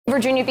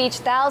Virginia Beach,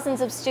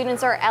 thousands of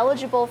students are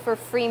eligible for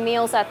free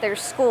meals at their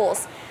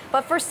schools.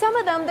 But for some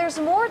of them, there's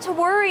more to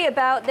worry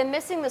about than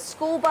missing the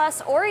school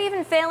bus or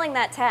even failing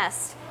that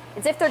test.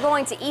 It's if they're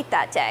going to eat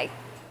that day.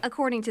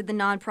 According to the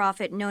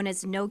nonprofit known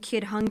as No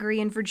Kid Hungry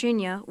in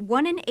Virginia,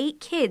 1 in 8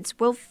 kids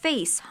will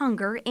face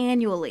hunger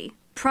annually.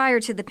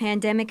 Prior to the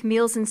pandemic,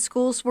 meals in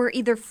schools were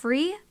either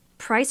free,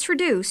 price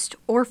reduced,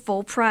 or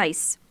full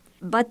price.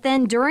 But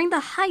then during the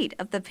height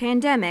of the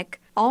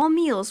pandemic, all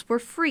meals were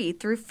free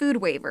through food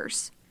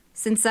waivers.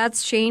 Since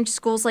that's changed,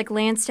 schools like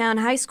Lansdowne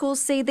High School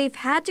say they've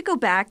had to go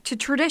back to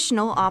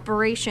traditional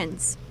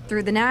operations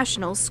through the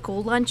National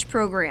School Lunch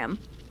Program,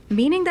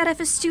 meaning that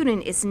if a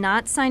student is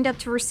not signed up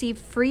to receive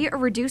free or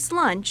reduced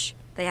lunch,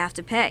 they have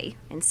to pay,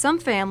 and some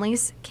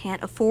families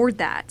can't afford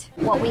that.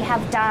 What we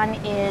have done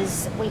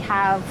is we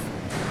have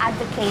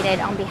advocated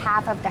on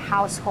behalf of the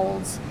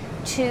households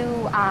to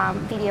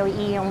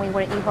VDOE, and we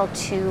were able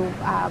to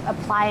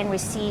apply and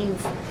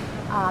receive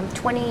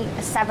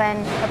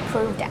 27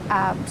 approved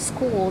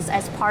schools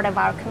as part of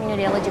our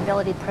community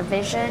eligibility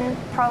provision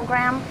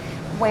program,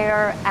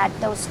 where at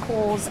those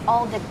schools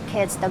all the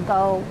kids that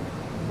go,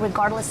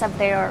 regardless of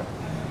their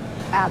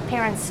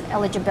parents'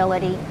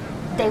 eligibility,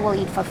 they will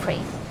eat for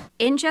free.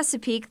 In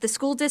Chesapeake, the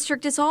school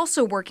district is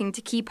also working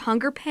to keep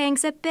hunger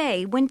pangs at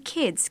bay when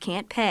kids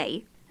can't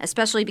pay,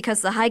 especially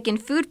because the hike in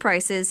food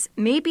prices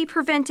may be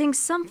preventing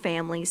some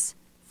families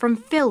from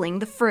filling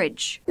the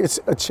fridge. It's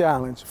a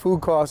challenge.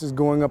 Food costs is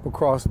going up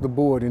across the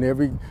board in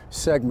every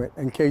segment,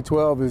 and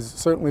K-12 is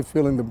certainly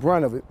feeling the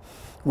brunt of it.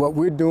 What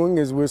we're doing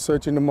is we're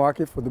searching the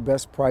market for the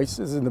best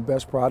prices and the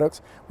best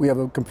products. We have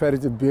a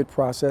competitive bid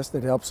process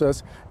that helps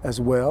us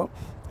as well.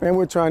 And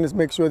we're trying to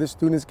make sure that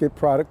students get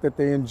product that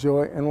they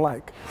enjoy and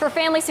like. For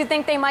families who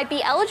think they might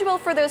be eligible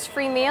for those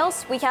free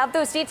meals, we have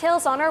those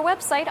details on our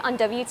website on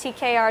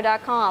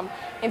WTKR.com.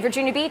 In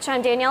Virginia Beach,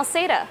 I'm Danielle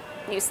Seda,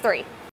 News 3.